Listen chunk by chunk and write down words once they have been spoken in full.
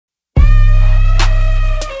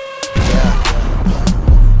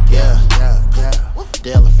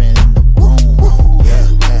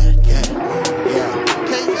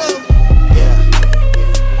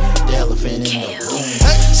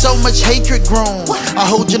grown. Our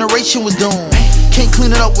whole generation was doomed. Can't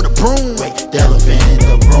clean it up with a broom. The elephant in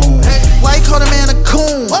the room. Why you call the man a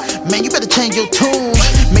coon? Man, you better change your tune.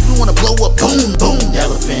 Make me wanna blow up, boom, boom. The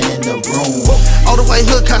elephant in the room. All the white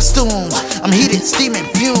hood costumes. I'm heated, steaming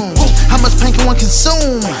fumes. How much pain can one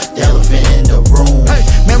consume? The elephant in the room.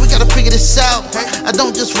 Man, we gotta figure this out. I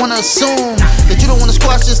don't just wanna assume that you don't wanna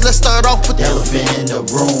squash this. Let's start off with the elephant in the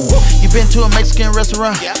room. You been to a Mexican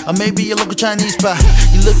restaurant, or maybe a local Chinese spot.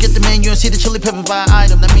 You look at the menu and see the chili peppers by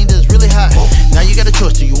item. That means it's really hot. Now you got a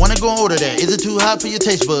choice. Do you wanna go and order that? Is it too hot for your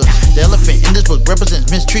taste buds? The elephant in this book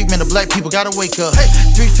represents mistreatment of black people. Gotta wake up.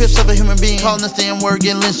 3/5 of a human being calling us the N-word,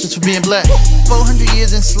 getting lynched just for being black. 400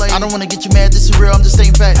 years enslaved. I don't wanna get you mad. This is real. I'm just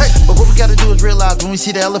saying facts. But what we gotta do is realize when we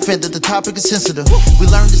see the elephant that the topic is sensitive. We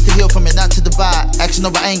learn this to heal from it, not to divide. Action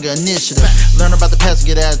over anger, initiative. Learn about the past and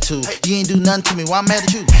get attitude. You ain't do nothing to me. Why I'm mad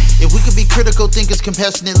at you? If we could be critical thinkers,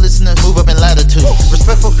 compassionate listeners, move up in latitude.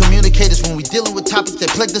 Respectful communicators when we dealing with topics that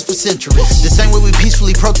plagued us for centuries. The same way we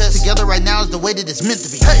peacefully protest together right now is the way that it's meant to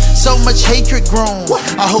be. So much hatred grown.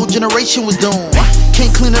 Our whole generation was doomed.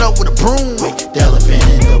 Can't clean it up with a broom. The elephant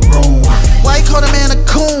in the room. Why you call the man a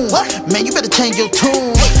coon? Man, you better change your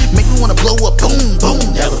tune. Make me wanna blow up, boom, boom.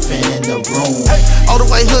 The elephant in the room. All the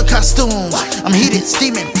white hood costumes. I'm heated,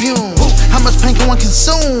 steaming fumes. How much pain can one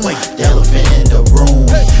consume? The elephant in the room.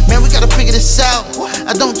 Man, we gotta figure this out.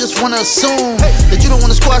 I don't just wanna assume that you don't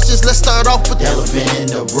wanna squash this. Let's start off with the elephant in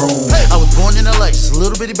the room. I was born in LA, just a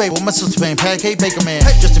little bitty baby with my sister playing pancake baker man.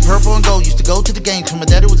 Just in purple and gold, used to go to the game cause my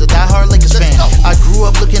daddy was a diehard Lakers fan. I grew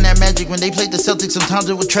up looking at Magic when they played the Celtics. Sometimes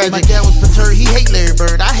it was tragic. My dad was perturbed, he hate Larry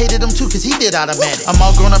Bird. I hated him too cause he did automatic. I'm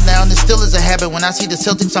all grown up now and it still is a habit. When I see the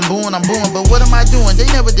Celtics, I'm booing. But what am I doing? They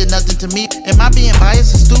never did nothing to me. Am I being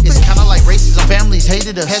biased and stupid? It's kinda like racism. Families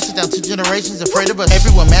hated us, passed it down to generations, afraid of us.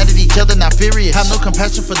 Everyone mad at each other, not furious. Have no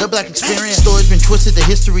compassion for the black experience. Story's been twisted, the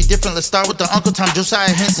history different. Let's start with the Uncle Tom,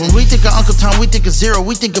 Josiah Henson. When we think of Uncle Tom, we think of zero.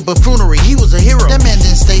 We think of buffoonery. He was a hero. That man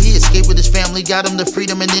didn't stay. He escaped with his family, got him the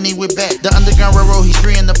freedom, and then he went back. The Underground Railroad, he's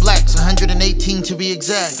freeing the blacks, 118 to be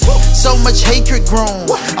exact. So much hatred grown.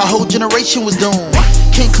 Our whole generation was doomed.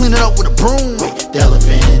 Can't clean it up with a broom. The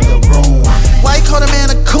elephant in the room. Why you call the man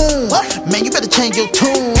a coon? Man, you better change your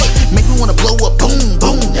tune. Make me wanna blow up, boom,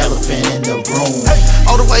 boom. The elephant in the room.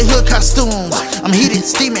 All the white hood costumes. I'm heated,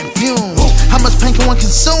 steaming fumes. How much pain can one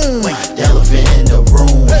consume? The elephant in the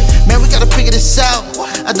room. Man, we gotta figure this out.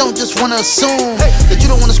 I don't just wanna assume that you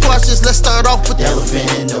don't wanna squash this. Let's start off with the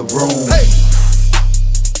elephant in the room.